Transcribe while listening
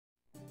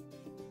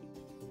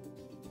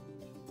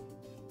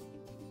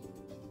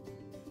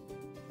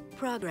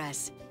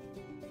progress.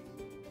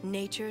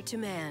 Nature to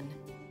man.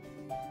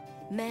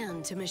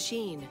 Man to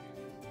machine.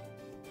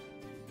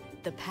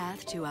 The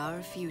path to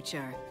our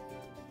future.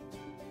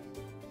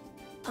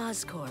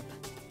 Oscorp.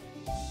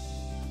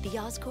 The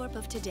Oscorp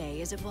of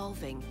today is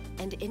evolving,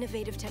 and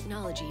innovative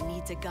technology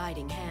needs a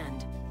guiding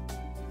hand.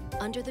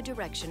 Under the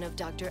direction of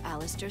Dr.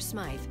 Alistair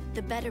Smythe,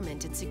 the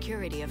betterment and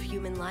security of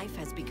human life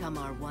has become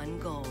our one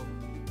goal.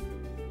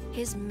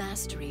 His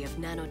mastery of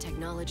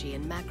nanotechnology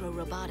and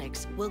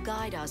macro-robotics will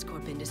guide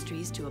Oscorp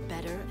Industries to a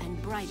better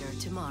and brighter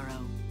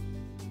tomorrow.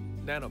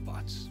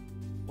 Nanobots.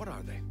 What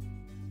are they?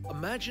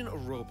 Imagine a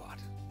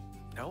robot.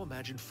 Now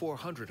imagine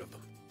 400 of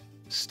them,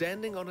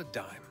 standing on a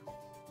dime.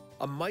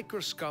 A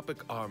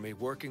microscopic army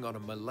working on a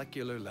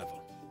molecular level.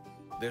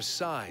 Their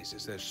size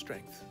is their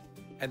strength,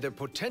 and their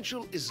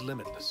potential is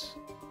limitless.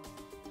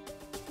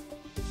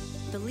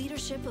 The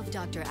leadership of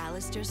Dr.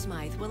 Alistair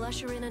Smythe will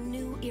usher in a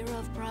new era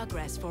of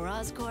progress for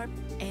Oscorp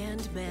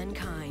and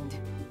mankind.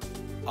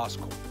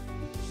 Oscorp,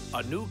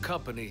 a new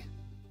company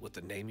with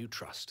the name you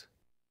trust.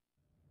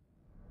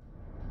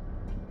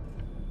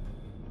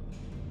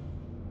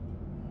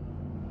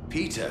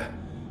 Peter,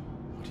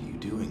 what are you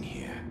doing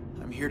here?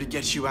 I'm here to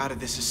get you out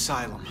of this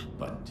asylum.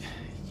 But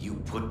you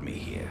put me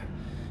here,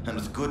 and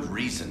with good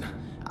reason.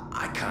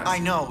 I can't... I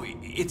know,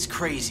 it's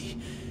crazy.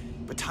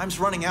 But time's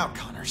running out,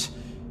 Connors.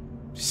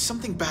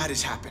 Something bad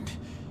has happened.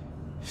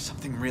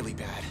 Something really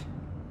bad.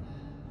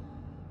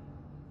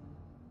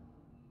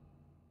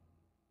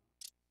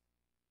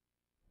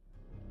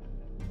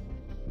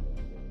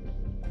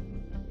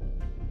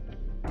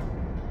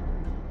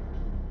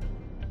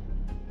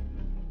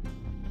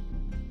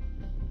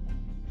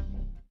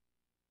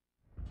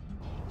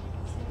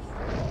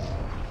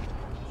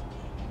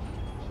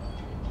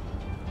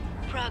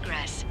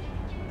 Progress.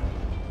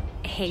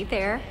 Hey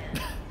there.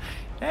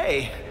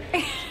 Hey.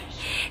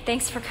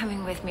 Thanks for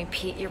coming with me,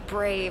 Pete. You're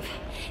brave.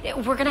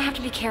 We're gonna have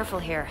to be careful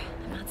here.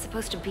 I'm not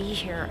supposed to be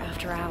here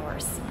after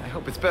hours. I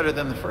hope it's better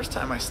than the first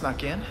time I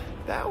snuck in.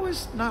 That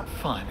was not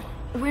fun.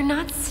 We're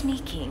not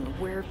sneaking.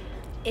 We're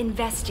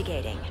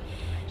investigating.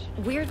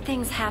 Weird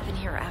things happen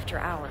here after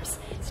hours.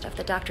 Stuff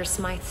that Dr.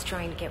 Smythe's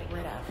trying to get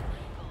rid of.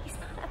 He's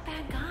not a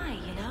bad guy,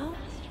 you know?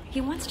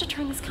 He wants to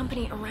turn this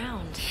company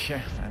around.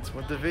 Yeah, that's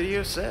what the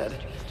video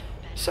said.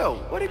 So,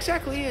 what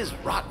exactly is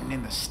rotten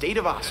in the state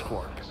of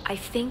Oscorp? I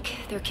think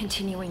they're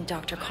continuing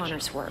Dr.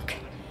 Connor's work.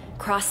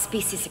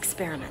 Cross-species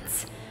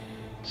experiments.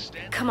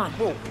 Come on.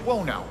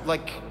 Whoa now.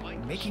 Like,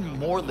 making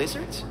more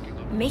lizards?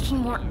 Making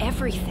more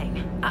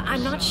everything.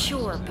 I'm not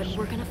sure, but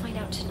we're gonna find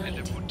out tonight.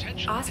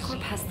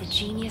 Oscorp has the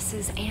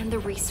geniuses and the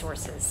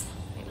resources.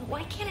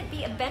 Why can't it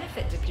be a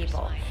benefit to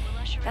people?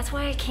 That's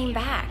why I came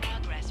back.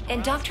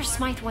 And Dr.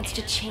 Smythe wants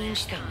to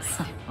change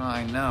things.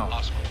 I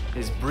know.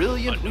 His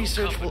brilliant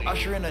research will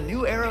usher in a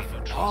new era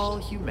for all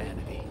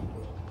humanity.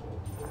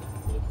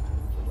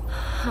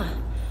 Huh.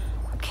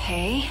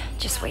 Okay,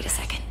 just wait a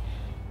second.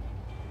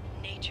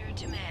 Nature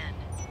to man.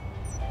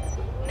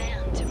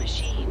 Man to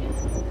machine.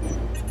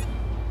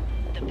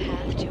 The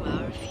path to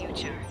our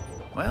future.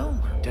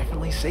 Well, we're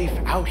definitely safe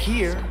out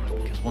here,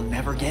 because we'll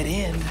never get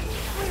in.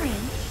 We're in.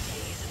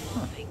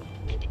 Huh.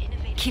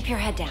 Keep your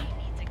head down.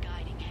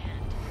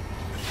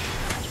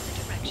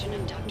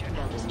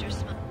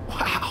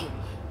 Wow,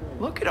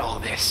 look at all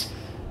this.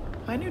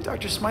 I knew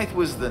Dr. Smythe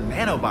was the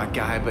nanobot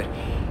guy, but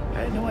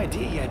I had no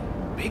idea he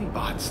had big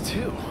bots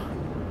too.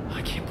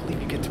 I can't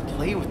believe you get to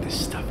play with this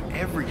stuff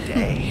every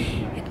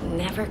day. It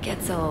never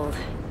gets old.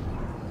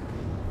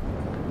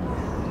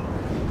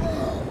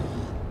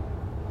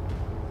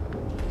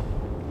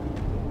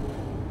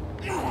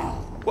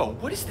 Whoa,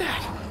 what is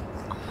that?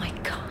 Oh my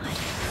god.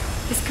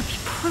 This could be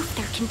proof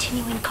they're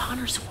continuing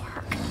Connor's work.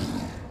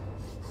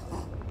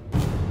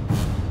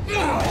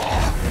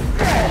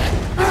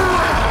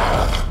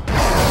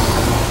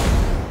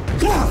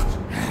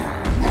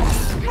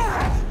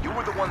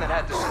 That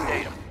had to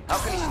sedate him. How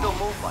can he still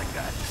move like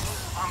that?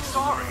 I'm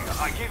sorry.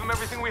 I gave him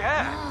everything we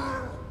had.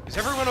 Is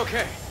everyone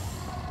okay?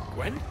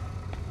 Gwen?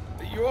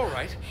 You all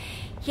right?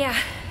 Yeah,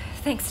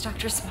 thanks,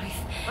 Dr. Smythe.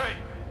 Hey,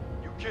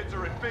 you kids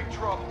are in big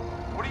trouble.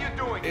 What are you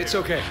doing It's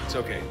here? okay. It's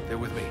okay. They're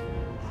with me.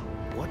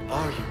 What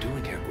are you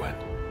doing here, Gwen?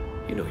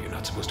 You know you're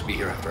not supposed to be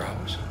here after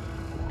hours.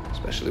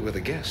 Especially with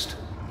a guest.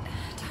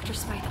 Dr.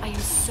 Smythe, I am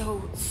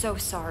so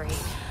sorry.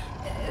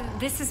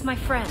 This is my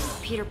friend,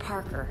 Peter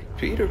Parker.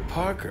 Peter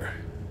Parker?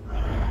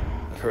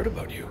 I've heard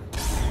about you.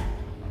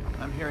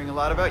 I'm hearing a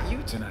lot about you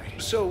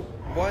tonight. So,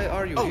 why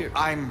are you here?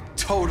 I'm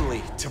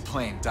totally to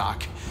blame,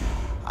 Doc.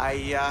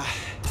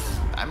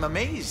 I'm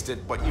amazed at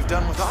what you've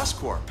done with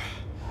Oscorp.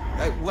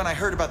 When I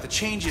heard about the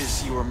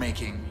changes you were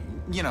making,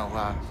 you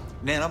know,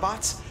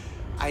 nanobots,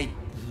 I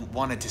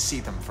wanted to see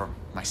them for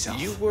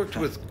myself. You worked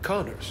with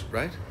Connors,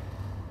 right?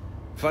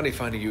 Funny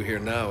finding you here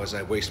now as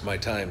I waste my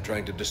time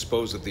trying to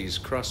dispose of these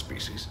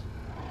cross-species.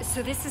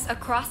 So this is a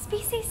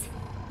cross-species?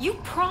 You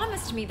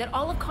promised me that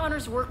all of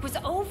Connor's work was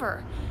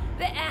over.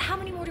 How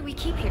many more do we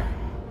keep here?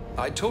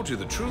 I told you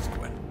the truth,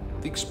 Gwen.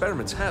 The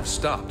experiments have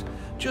stopped,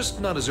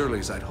 just not as early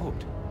as I'd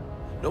hoped.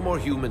 No more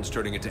humans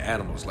turning into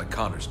animals like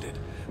Connors did.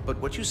 But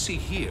what you see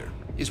here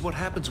is what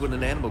happens when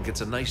an animal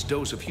gets a nice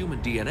dose of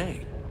human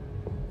DNA.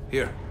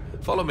 Here,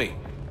 follow me.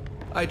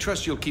 I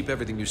trust you'll keep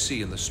everything you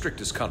see in the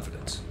strictest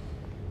confidence.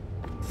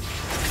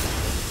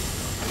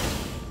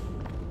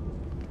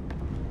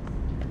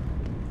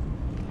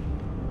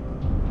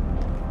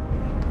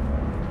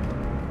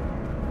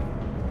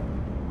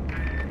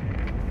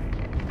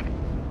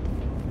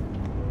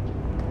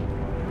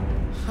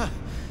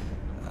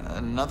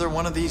 Another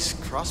one of these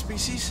cross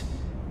species?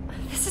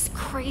 This is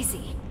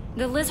crazy.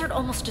 The lizard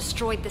almost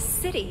destroyed the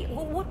city.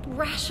 What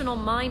rational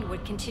mind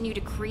would continue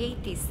to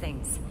create these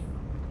things?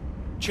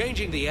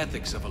 Changing the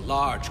ethics of a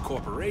large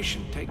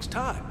corporation takes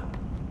time.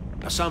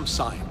 Now, some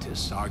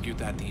scientists argue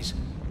that these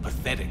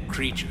pathetic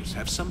creatures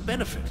have some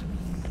benefit,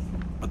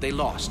 but they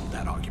lost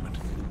that argument.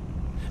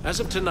 As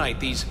of tonight,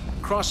 these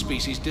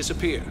cross-species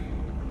disappear.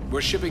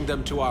 We're shipping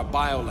them to our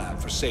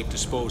biolab for safe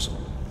disposal.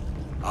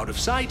 Out of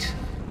sight,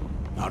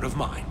 out of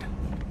mind.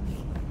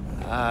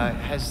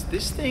 Has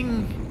this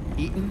thing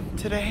eaten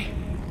today?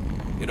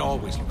 It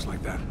always looks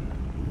like that.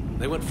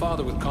 They went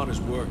farther with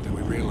Connor's work than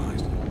we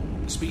realized.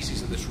 The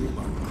species in this room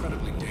are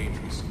incredibly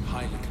dangerous and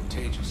highly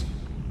contagious.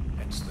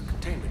 Hence the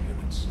containment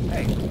units.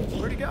 Hey,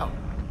 where'd he go?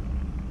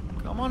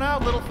 Come on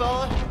out, little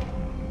fella.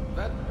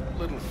 That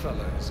little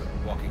fella is a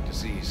walking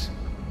disease.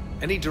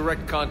 Any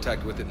direct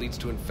contact with it leads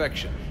to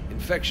infection.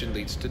 Infection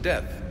leads to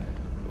death.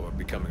 Or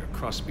becoming a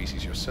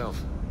cross-species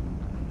yourself.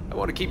 I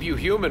want to keep you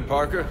human,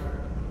 Parker.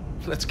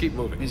 Let's keep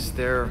moving. Is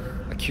there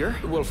a cure?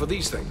 Well, for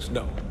these things,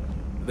 no.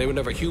 They were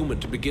never human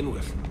to begin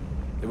with.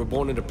 They were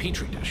born in a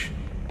petri dish.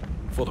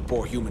 For the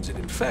poor humans it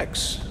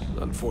infects,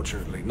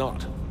 unfortunately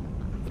not.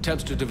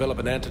 Attempts to develop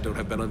an antidote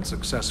have been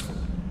unsuccessful.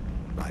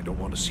 I don't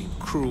want to seem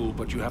cruel,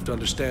 but you have to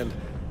understand,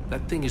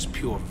 that thing is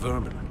pure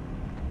vermin.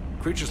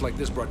 Creatures like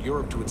this brought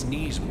Europe to its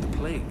knees with the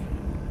plague.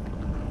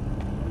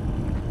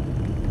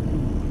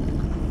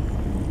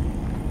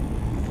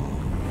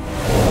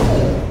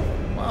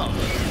 Wow.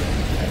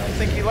 I don't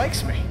think he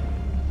likes me.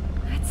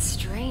 That's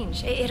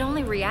strange. It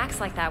only reacts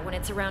like that when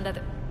it's around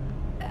other...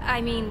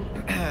 I mean...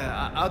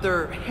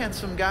 Other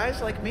handsome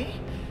guys like me?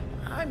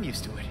 I'm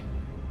used to it.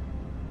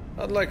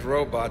 Unlike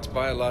robots,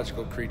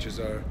 biological creatures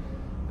are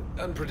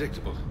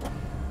unpredictable.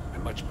 I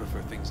much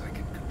prefer things I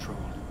can control.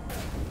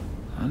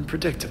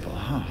 Unpredictable,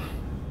 huh?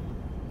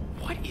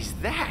 What is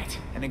that?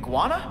 An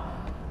iguana?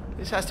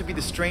 This has to be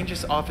the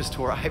strangest office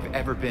tour I've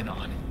ever been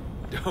on.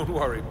 Don't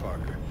worry,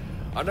 Parker.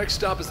 Our next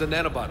stop is the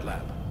nanobot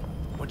lab.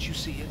 Once you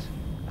see it,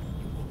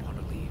 you won't want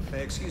to leave.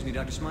 Excuse me,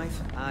 Dr. Smythe.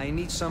 I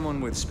need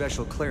someone with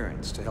special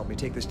clearance to help me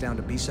take this down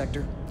to B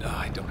sector.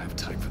 I don't have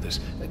time for this.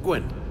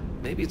 Gwen,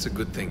 maybe it's a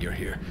good thing you're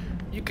here.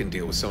 You can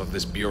deal with some of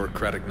this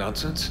bureaucratic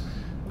nonsense.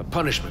 A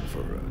punishment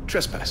for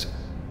trespassing.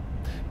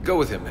 Go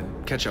with him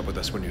and catch up with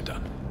us when you're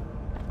done.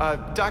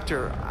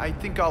 Doctor, I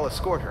think I'll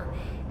escort her.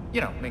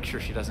 You know, make sure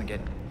she doesn't get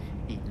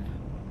eaten.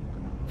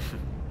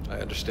 I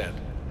understand.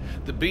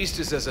 The beast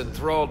is as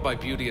enthralled by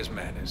beauty as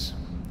man is.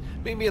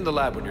 Meet me in the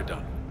lab when you're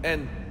done.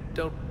 And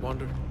don't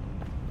wander.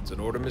 It's an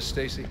order, Miss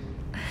Stacy.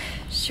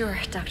 Sure,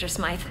 Dr.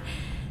 Smythe.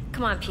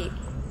 Come on, Pete.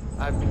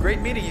 Great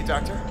meeting you,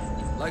 Doctor.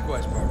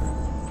 Likewise, Parker.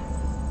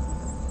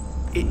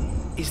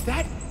 Is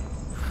that...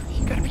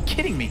 You gotta be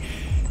kidding me.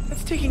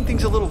 That's taking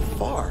things a little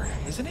far,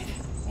 isn't it?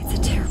 It's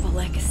a terrible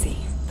legacy,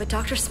 but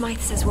Dr. Smythe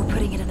says we're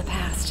putting it in the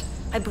past.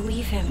 I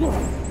believe him.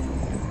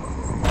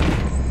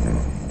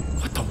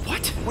 What the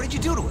what? What did you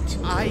do to it?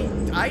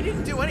 I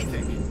didn't do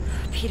anything.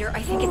 Peter,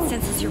 I think it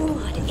senses your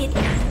blood. It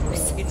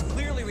knows. It's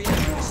clearly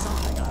reacting to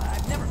something.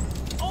 I've never...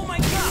 Oh my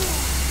god!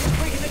 It's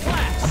breaking the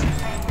glass!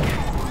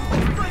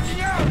 It's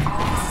breaking out!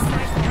 This is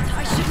my fault.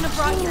 I shouldn't have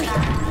brought you here.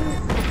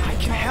 I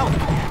can help.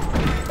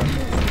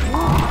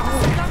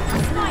 Dr.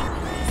 Smythe,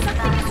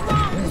 something is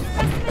wrong.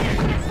 Press the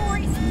instrument for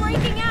it. It's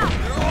breaking out.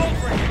 They're all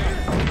breaking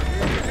out.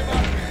 Give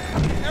up.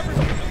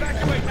 Everyone,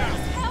 evacuate now.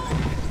 Help!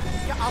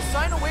 Yeah, I'll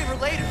sign a waiver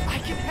later. I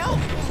can help.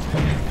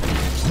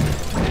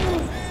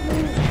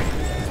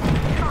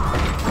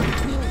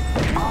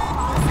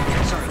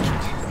 Sorry,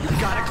 Kate. You've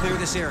got to clear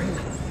this area.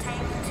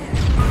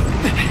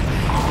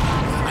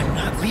 I'm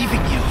not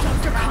leaving you.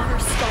 Dr. Connor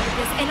started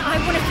this, and I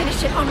want to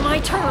finish it on my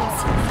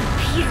terms.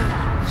 Peter,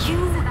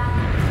 you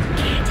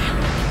can't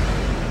help.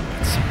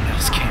 Someone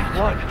else can.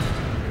 Run.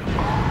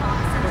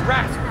 The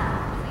rat.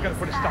 We gotta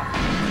put a stop.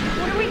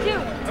 What do we do?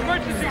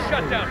 Emergency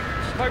shutdown.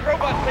 My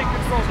robots take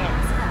control now.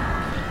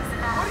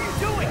 What are you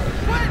doing?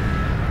 What?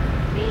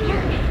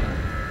 Peter!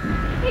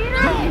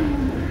 Peter!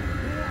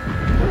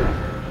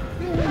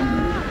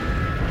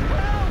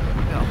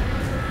 No.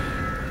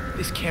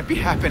 This can't be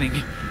happening.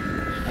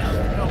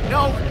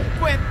 No.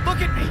 Gwen,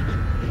 look at me.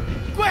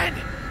 Gwen!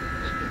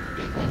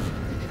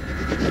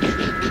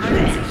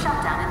 Emergency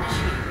shutdown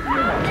initiated.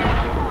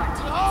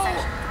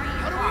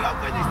 How do we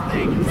open this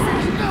thing?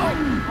 No!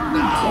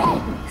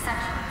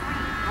 Section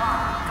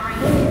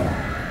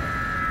 313.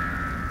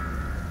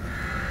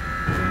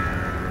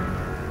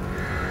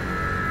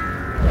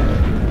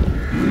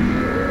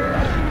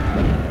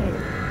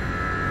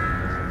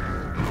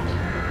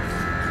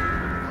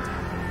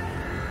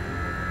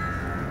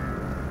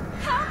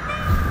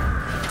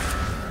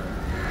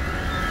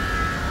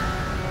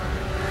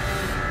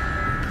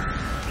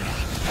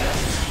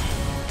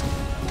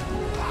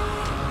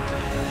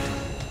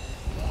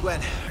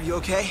 You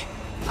okay?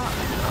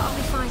 I'll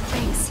be fine,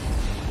 thanks.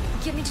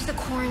 Get me to the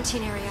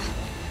quarantine area.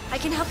 I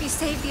can help you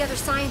save the other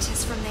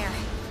scientists from there.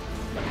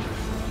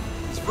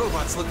 These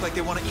robots look like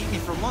they want to eat me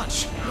for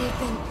lunch. They've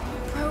been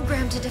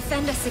programmed to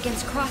defend us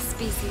against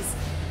cross-species,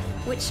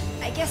 which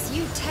I guess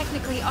you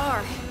technically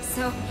are.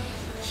 So,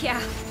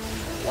 yeah,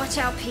 watch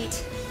out,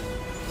 Pete.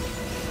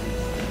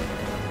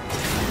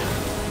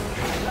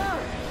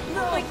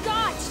 Oh my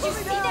God, did you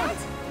see that?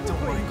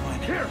 Don't worry, Glenn.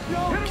 Here,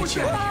 We'll get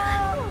you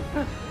out of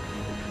here.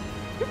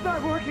 It's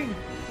not working.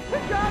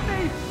 It got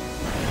me.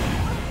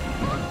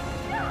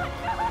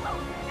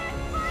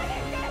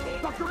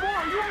 Dr. Moore,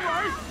 are you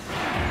alright?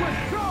 Quick,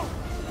 go!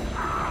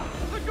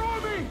 Let go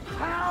of me!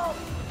 Help!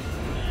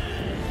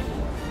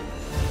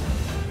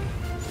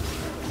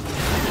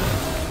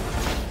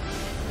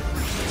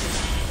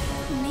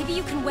 Maybe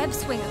you can web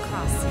swing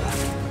across.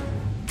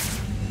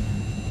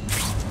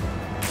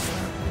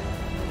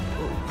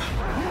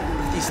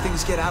 If these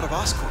things get out of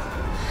Oscorp.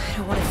 I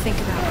don't want to think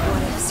about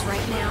what ifs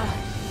right now.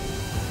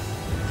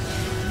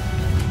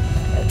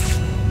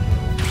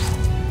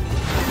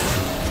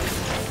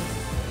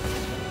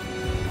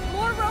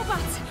 More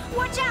robots!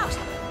 Watch out!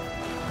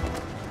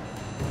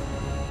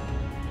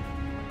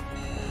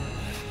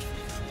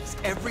 Does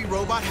every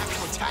robot have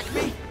to attack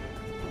me?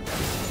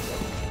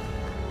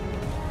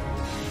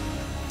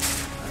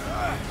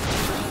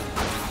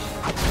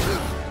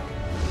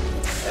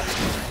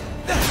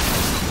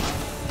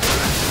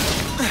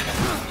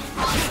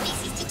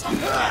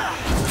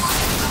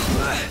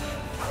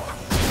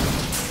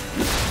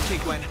 Okay,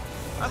 Gwen.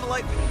 I'm a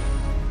light.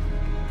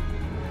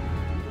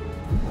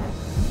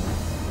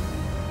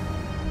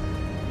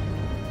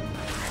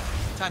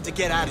 Time to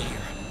get out of here.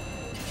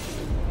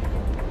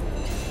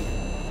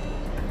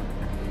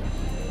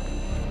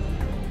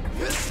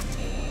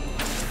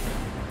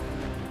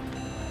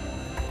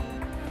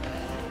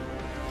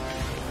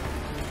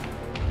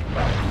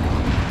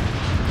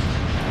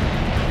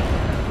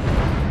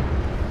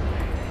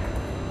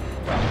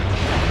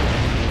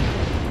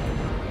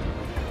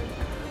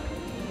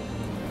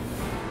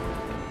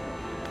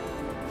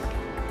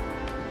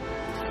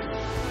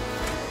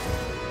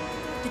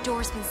 The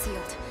door's been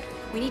sealed.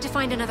 We need to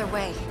find another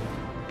way.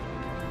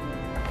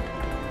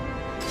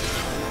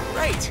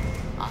 Great!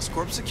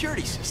 Oscorp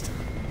security system.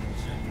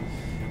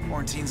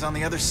 Quarantine's on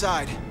the other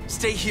side.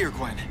 Stay here,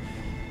 Gwen.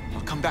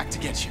 I'll come back to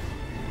get you.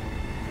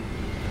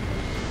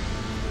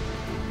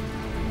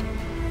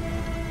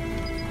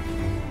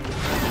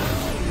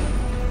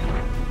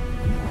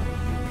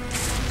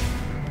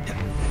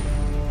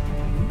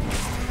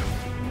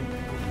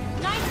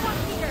 Nice one,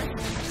 Peter!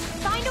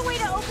 Find a way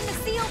to open the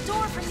sealed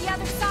door from the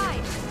other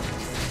side!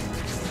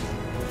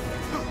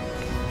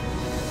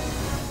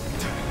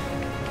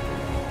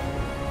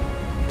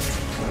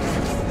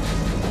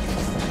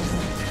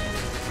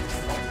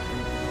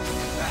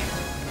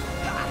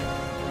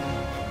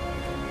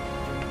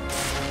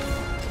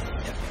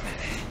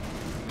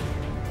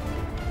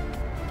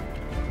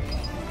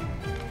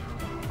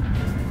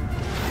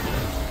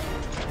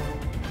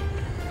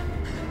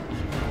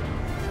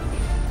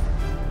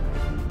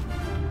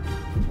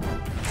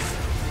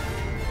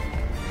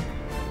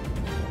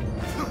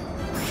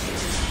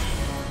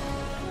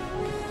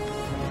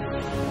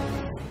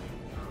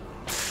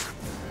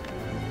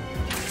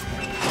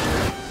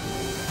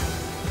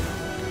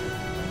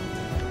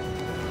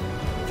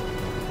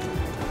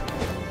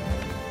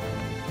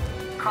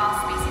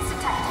 Cross-species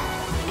detected.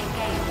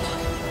 Engage.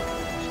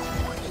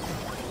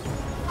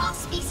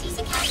 Cross-species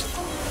accounted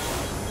for.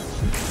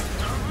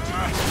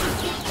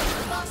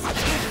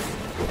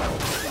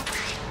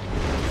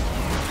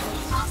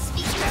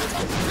 Cross-species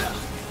detected.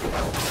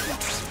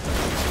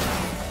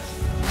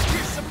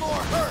 Here's some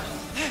more hurt!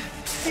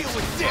 Deal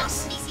with this!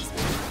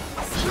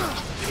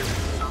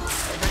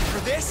 Ready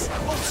for this?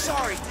 Oh,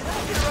 sorry. Did I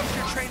interrupt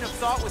your train of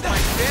thought with my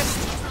fist?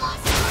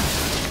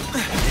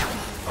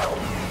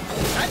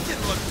 That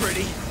didn't look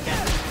pretty.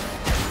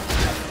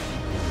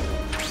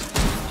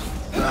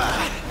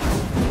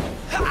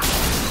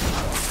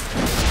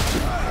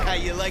 How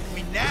you like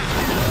me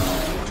now?